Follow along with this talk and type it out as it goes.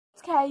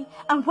Okay,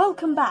 and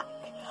welcome back.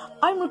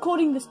 I'm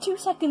recording this 2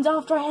 seconds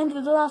after I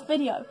ended the last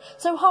video.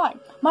 So hi,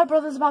 my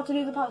brother's about to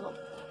do the puzzle.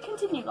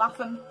 Continue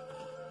laughing.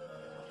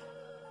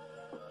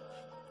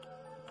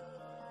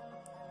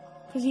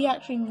 Because he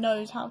actually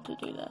knows how to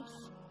do this.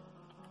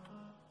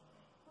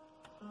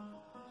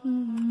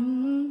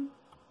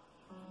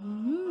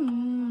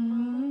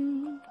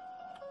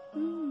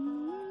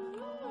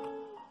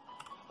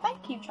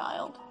 Thank you,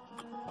 child.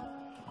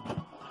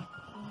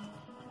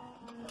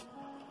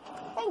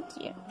 Thank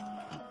you.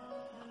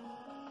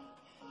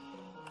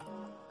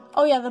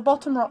 Oh yeah, the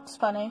bottom rock's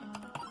funny.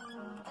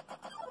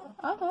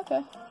 Oh,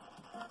 okay.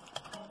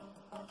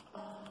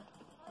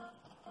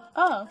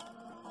 Oh.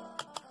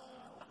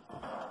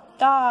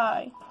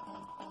 Die.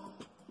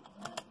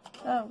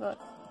 Oh, good.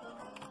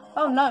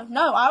 Oh,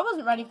 no, I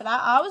wasn't ready for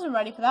that. I wasn't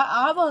ready for that.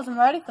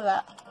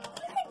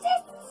 You can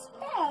just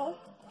spell.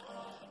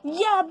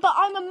 Yeah, but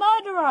I'm a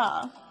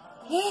murderer.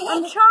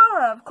 I'm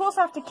Chara. Of course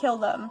I have to kill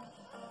them.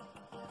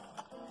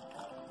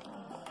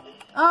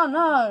 Oh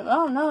no.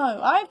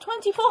 I have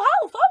 24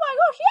 health. Oh my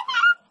gosh,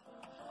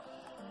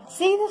 yeah!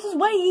 See, this is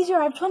way easier.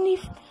 I have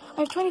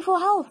 24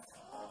 health.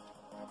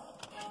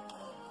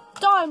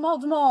 Die,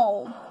 mold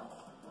mole.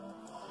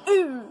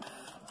 Oof.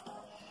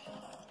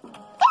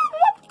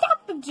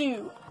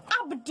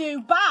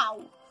 Abadoo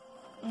bow.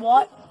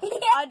 What?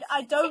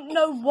 I don't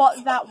know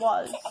what that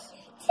was.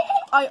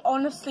 I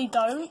honestly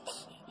don't.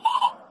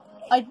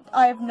 I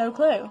have no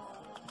clue.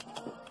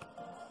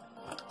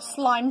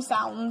 Slime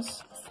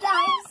sounds.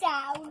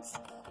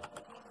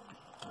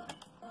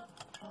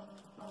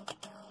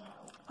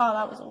 Oh,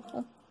 that was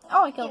awful.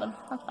 Oh, I killed him.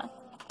 That's fine.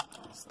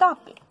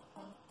 Stop it.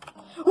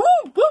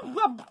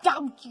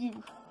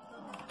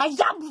 I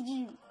stabbed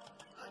you.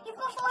 You've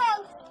got 4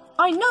 health.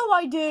 I know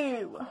I do.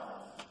 You're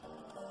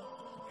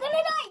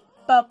gonna die.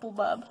 Bubble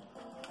bub.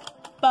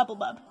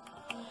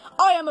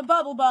 I am a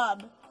bubble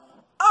bub.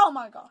 Oh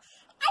my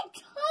gosh. I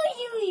told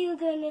you were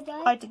gonna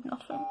die. I did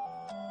nothing.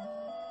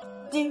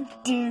 Do.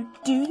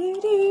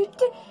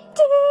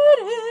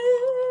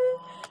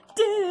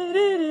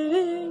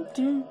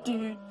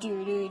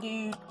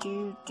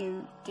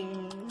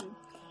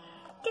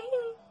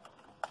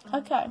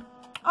 Okay.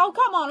 Oh,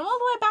 come on. I'm all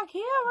the way back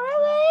here,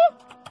 really?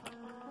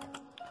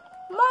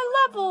 My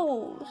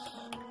levels.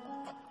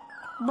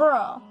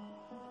 Bruh.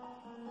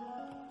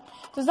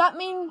 Does that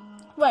mean...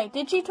 Wait,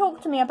 did she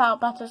talk to me about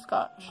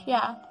butterscotch?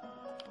 Yeah.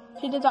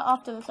 She did that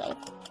after the save.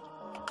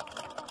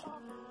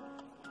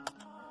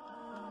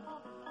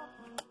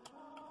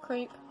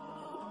 Creep.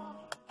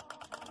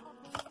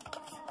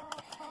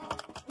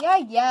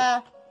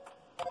 Yeah.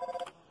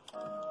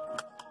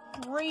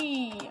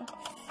 3.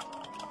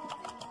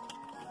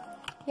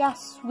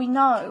 Yes, we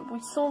know. We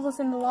saw this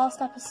in the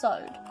last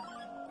episode.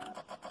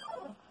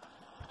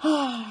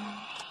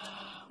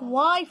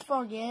 Why,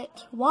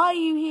 Frogget? Why are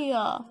you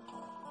here?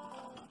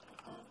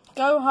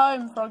 Go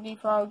home, Froggy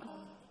Frog.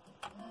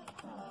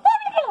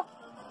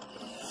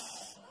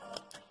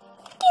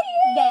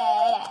 Get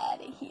out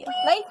of here.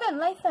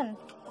 Lathan.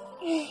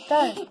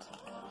 Don't.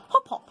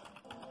 Hop.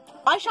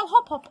 I shall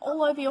hop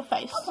all over your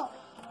face. Hop.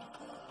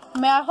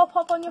 May I hop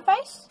on your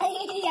face?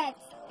 Yes.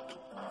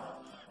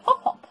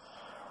 Hop.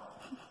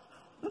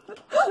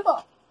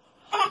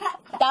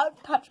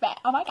 Don't touch me.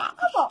 Oh my god.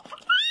 Hop.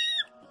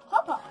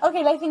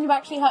 Okay, Lathan, you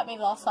actually hurt me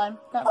last time.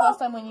 That first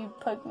time when you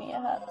poked me, it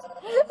hurt.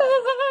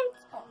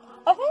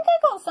 I think I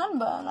got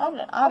sunburn.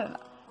 I don't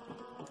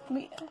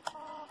know.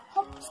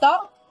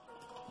 Stop.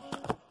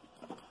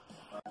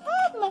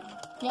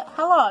 Yeah,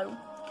 hello.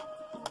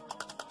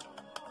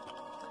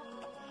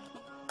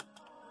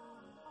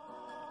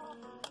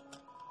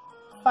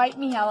 Fight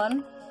me,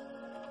 Helen.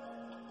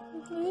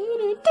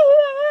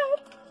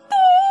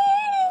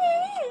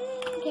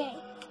 Okay.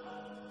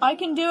 I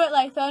can do it,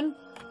 Lathan.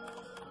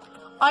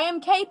 I am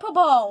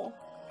capable.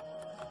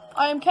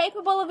 I am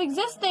capable of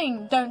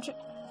existing. Don't you?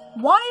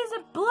 Why is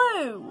it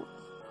blue?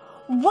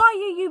 Why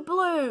are you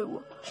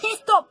blue?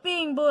 Stop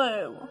being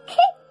blue.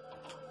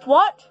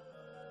 What?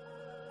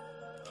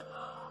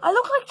 I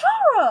look like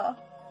Chara.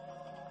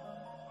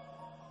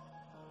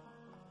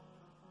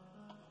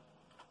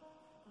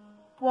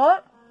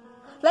 What?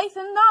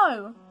 Lathan,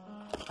 no.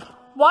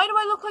 Why do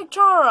I look like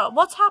Chara?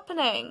 What's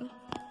happening?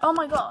 Oh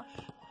my gosh.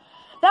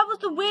 That was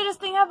the weirdest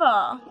thing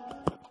ever.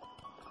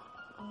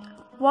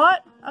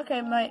 What?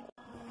 Okay, mate.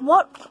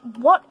 What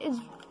is...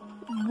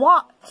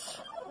 What?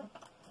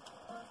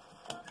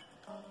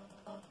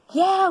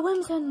 Yeah,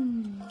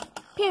 Whimson.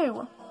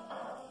 Pew.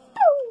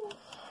 Pew.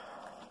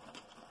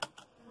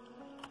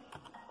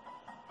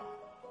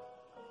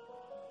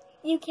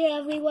 You kill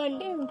everyone.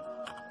 Pew.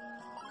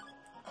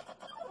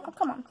 Oh,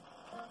 come on.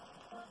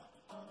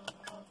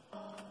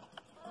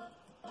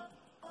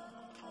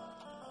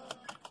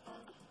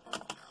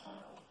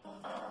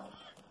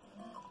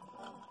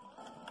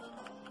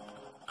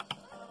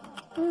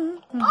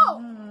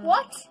 Oh,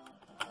 what?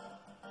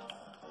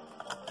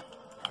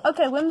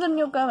 Okay, Whimson,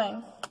 you're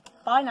going.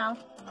 Bye now.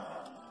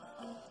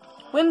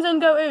 Whimson,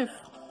 go oof.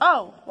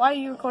 Oh, why are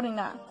you recording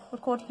that?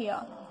 Record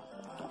here.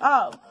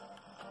 Oh.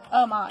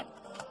 Oh my.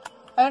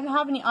 I don't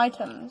have any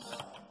items.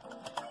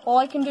 All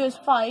I can do is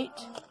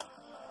fight.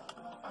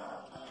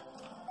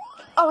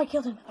 Oh, I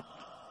killed him.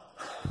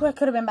 That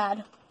could have been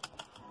bad.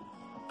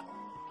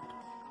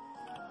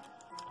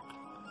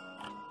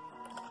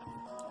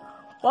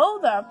 Whoa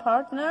there,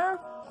 partner.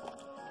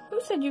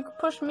 Who said you could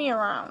push me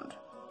around?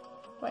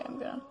 Wait, I'm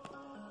gonna...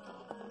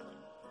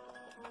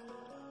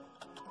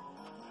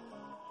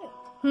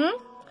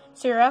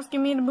 So you're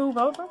asking me to move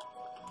over?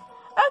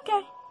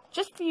 Okay,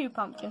 just for you,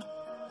 Pumpkin.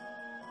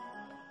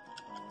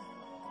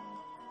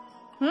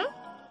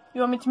 You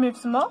want me to move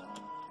some more?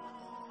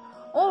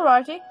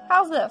 Alrighty,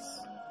 how's this?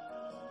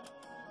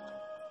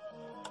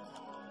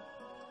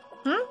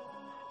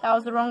 That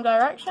was the wrong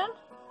direction?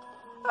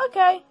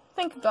 Okay,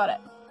 think I got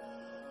it.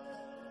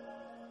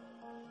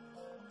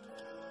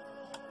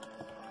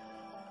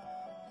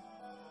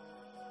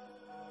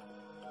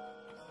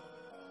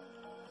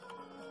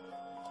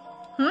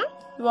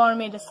 You wanted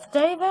me to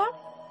stay there?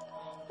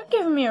 You're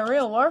giving me a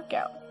real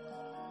workout.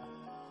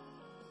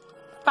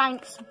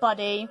 Thanks,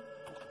 buddy.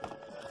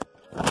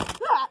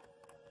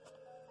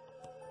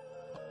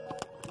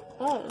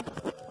 Oh.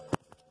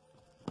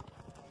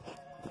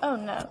 Oh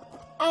no.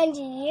 And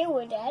you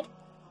were dead.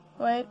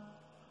 Wait.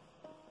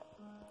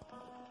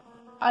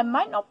 I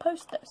might not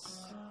post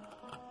this.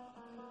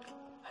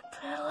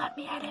 Hopefully it'll let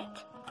me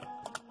edit.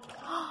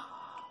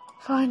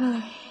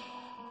 Finally.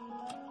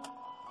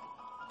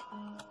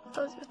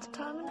 That was with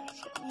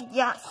determination.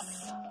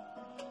 Yes.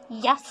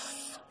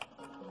 Yes.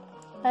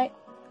 Hey,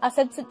 I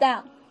said sit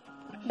down.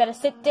 You better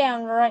sit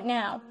down right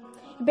now.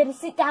 You better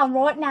sit down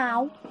right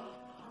now.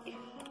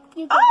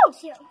 Oh!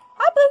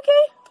 Hi,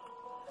 Bluey.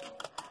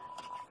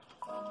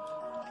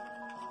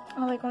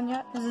 Are they gone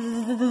yet?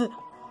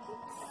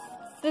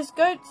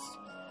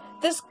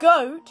 This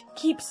goat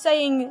keeps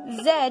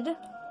saying Z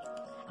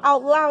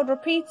out loud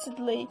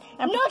repeatedly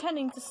and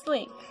pretending to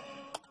sleep.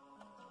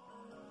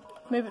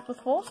 Move it with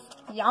force.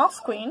 Yes,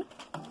 queen.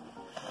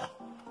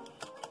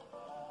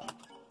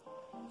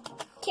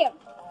 Kill.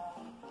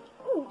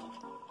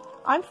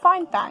 I'm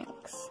fine,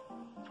 thanks.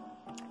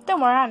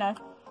 Don't worry, I know.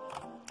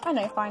 I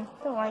know you're fine.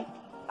 Don't worry.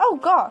 Oh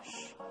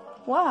gosh.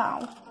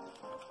 Wow.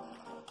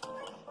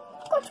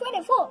 Got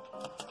 24.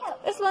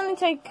 This will only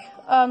take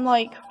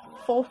like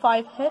 4 or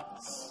 5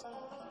 hits.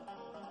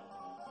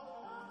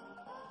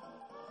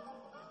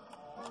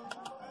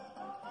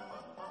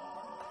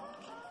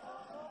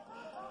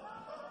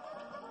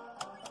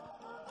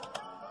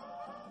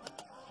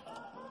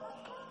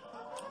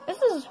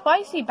 This is a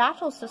spicy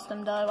battle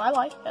system though. I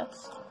like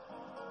this.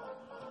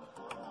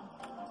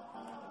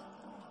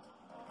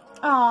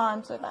 Oh,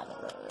 I'm so bad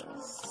at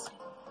this.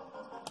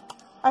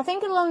 I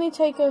think it'll only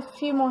take a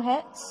few more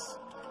hits.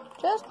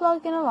 Just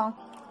plugging along.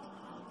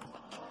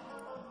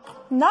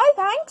 No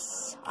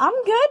thanks. I'm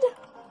good.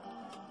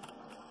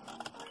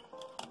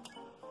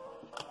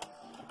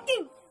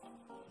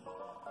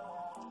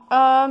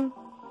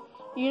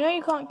 You know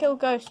you can't kill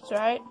ghosts,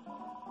 right?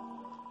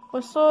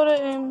 We're sort of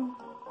in...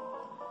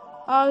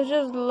 I was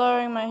just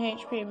lowering my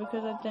HP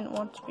because I didn't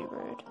want to be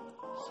rude.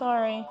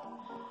 Sorry.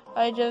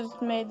 I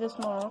just made this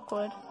more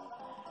awkward.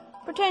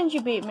 Pretend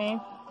you beat me.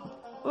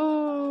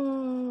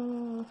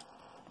 Ooh.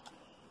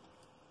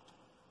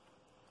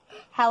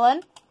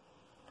 Helen?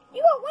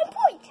 You got 1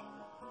 point.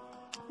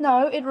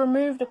 No, it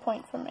removed a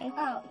point from me.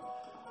 Oh.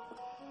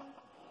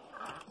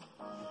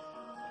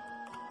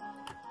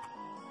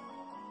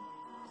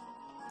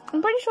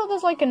 I'm pretty sure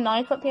there's like a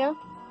knife up here.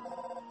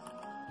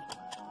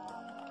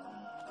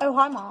 Oh,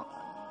 hi, Mark.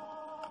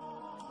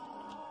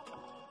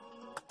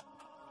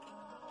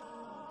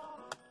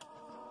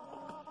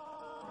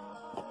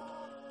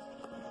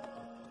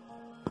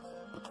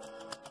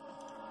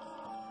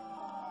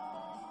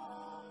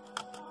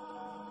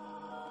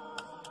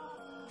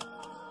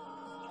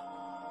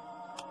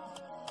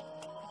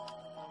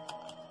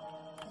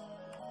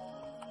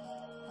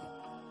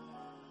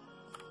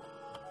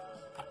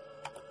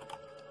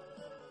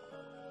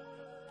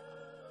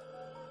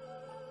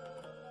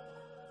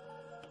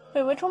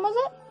 Wait, which one was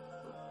it?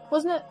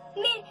 Wasn't it?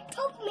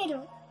 Top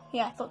middle.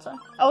 Yeah, I thought so.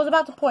 I was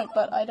about to point,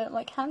 but I don't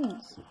like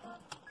hands.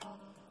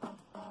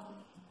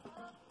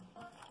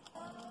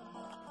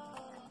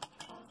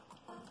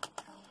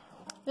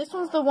 This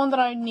one's the one that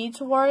I need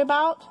to worry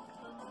about.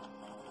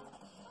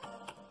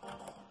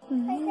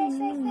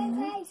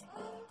 Guys.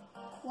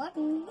 What?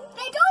 They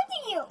don't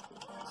see you.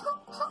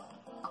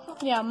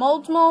 Yeah,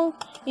 Moldsmol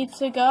needs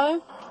to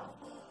go.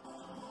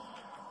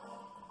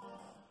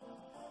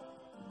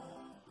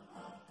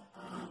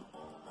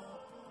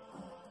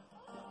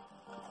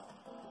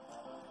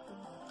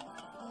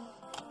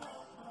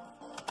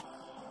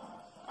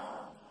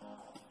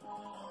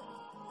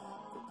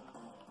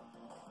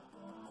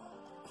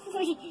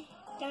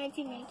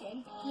 Dancing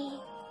again.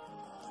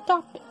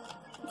 Stop it.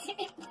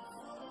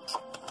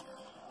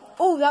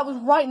 Oh, that was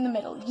right in the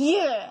middle.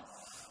 Yes.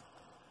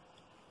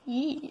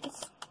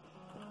 Yes.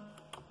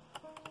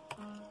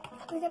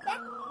 Was it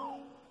back?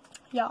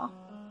 Yeah.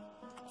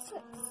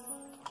 Switch.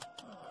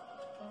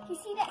 You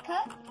see that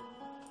cut?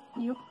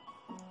 Yep.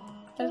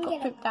 Just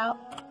got pooped out.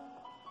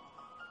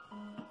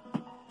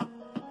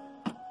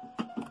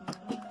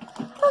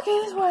 Okay,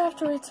 this is where I have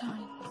to read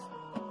signs.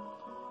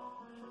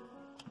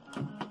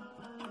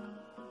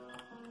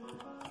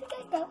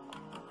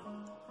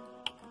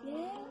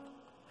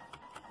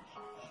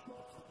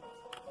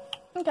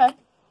 Okay.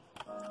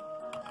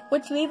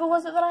 Which lever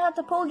was it that I had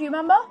to pull? Do you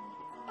remember?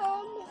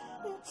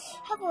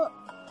 Have a look.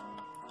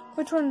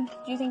 Which one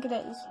do you think it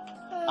is?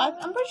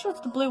 I'm pretty sure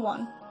it's the blue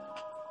one.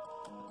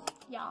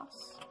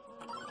 Yes.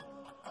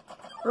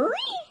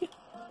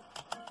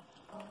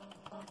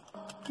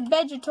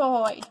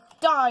 Vegetoid.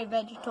 Die,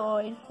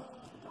 Vegetoid.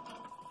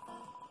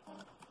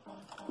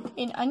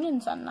 In onion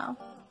sun now.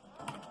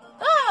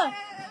 Ah!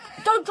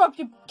 Don't drop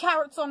your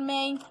carrots on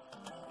me.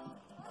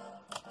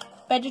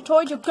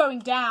 Vegetoid, you're going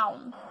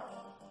down.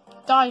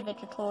 Die,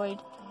 Vegetoid.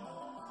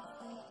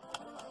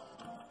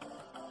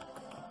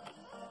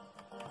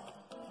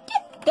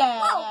 Get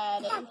that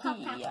out of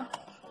here.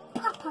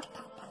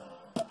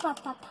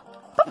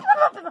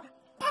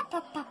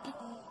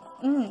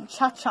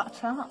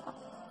 Cha-cha-cha.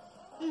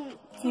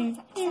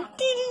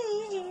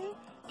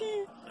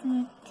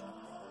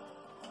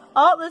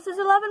 Oh, this is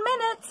 11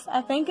 minutes.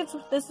 I think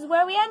this is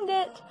where we end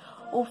it.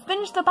 We'll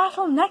finish the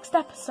battle next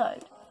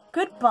episode.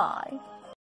 Goodbye.